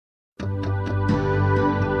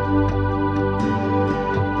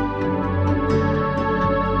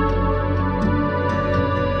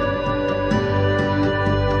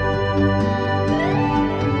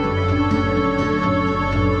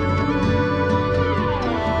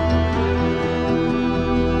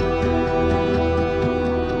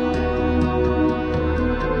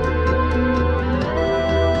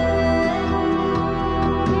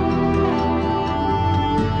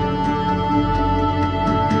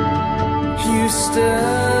Houston,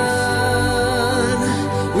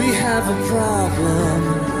 we have a problem.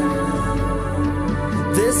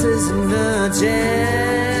 This is an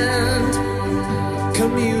urgent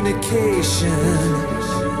communication.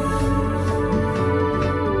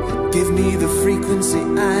 Give me the frequency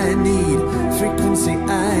I need, frequency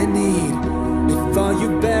I need. Before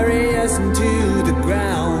you bury us into the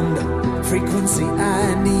ground, frequency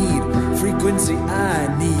I need, frequency I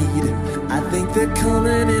need. I think they're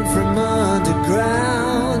coming in from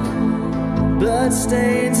underground. Blood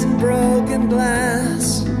stains and broken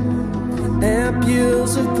glass,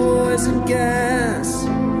 ampules of poison gas,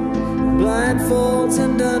 blindfolds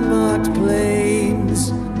and unmarked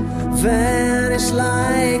planes vanish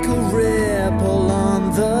like a ripple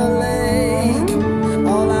on the lake.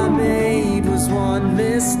 All I made was one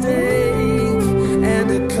mistake and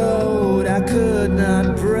a code I could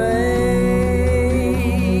not break.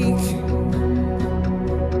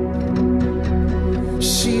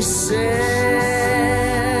 She said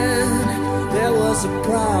there was a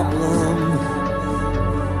problem.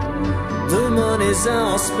 The money's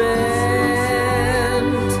all spent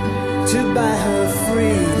to buy her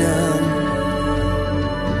freedom.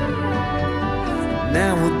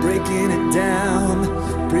 Now we're breaking it down,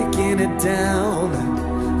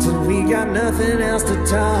 till we got nothing else to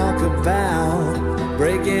talk about.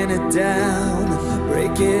 Breaking it down,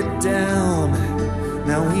 break it down.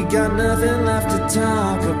 Now we got nothing left to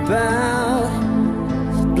talk about.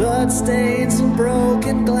 Bloodstains and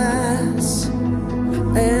broken glass,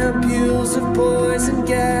 ampules of poison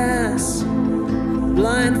gas,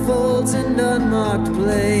 blindfolds and unmarked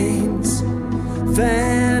planes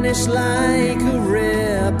vanish like a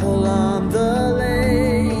ripple on the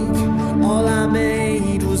lake. All I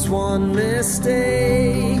made was one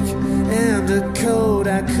mistake and a code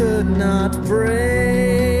I could not break.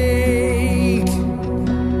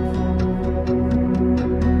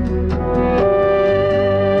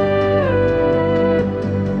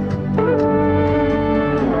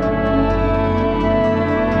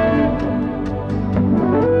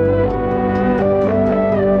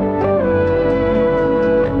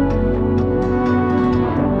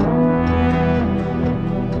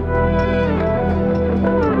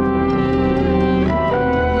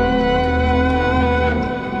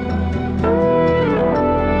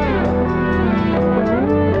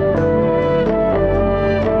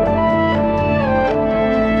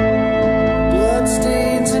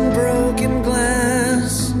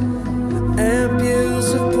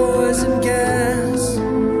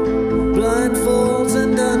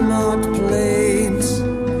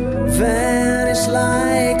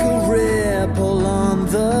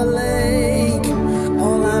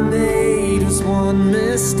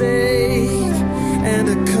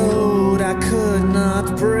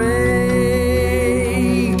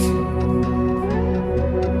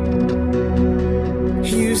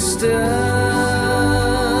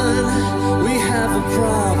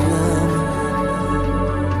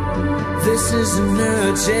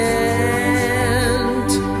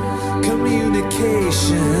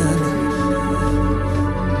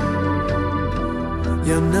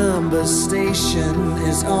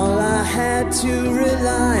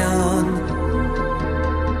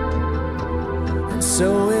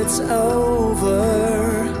 So it's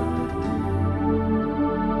over.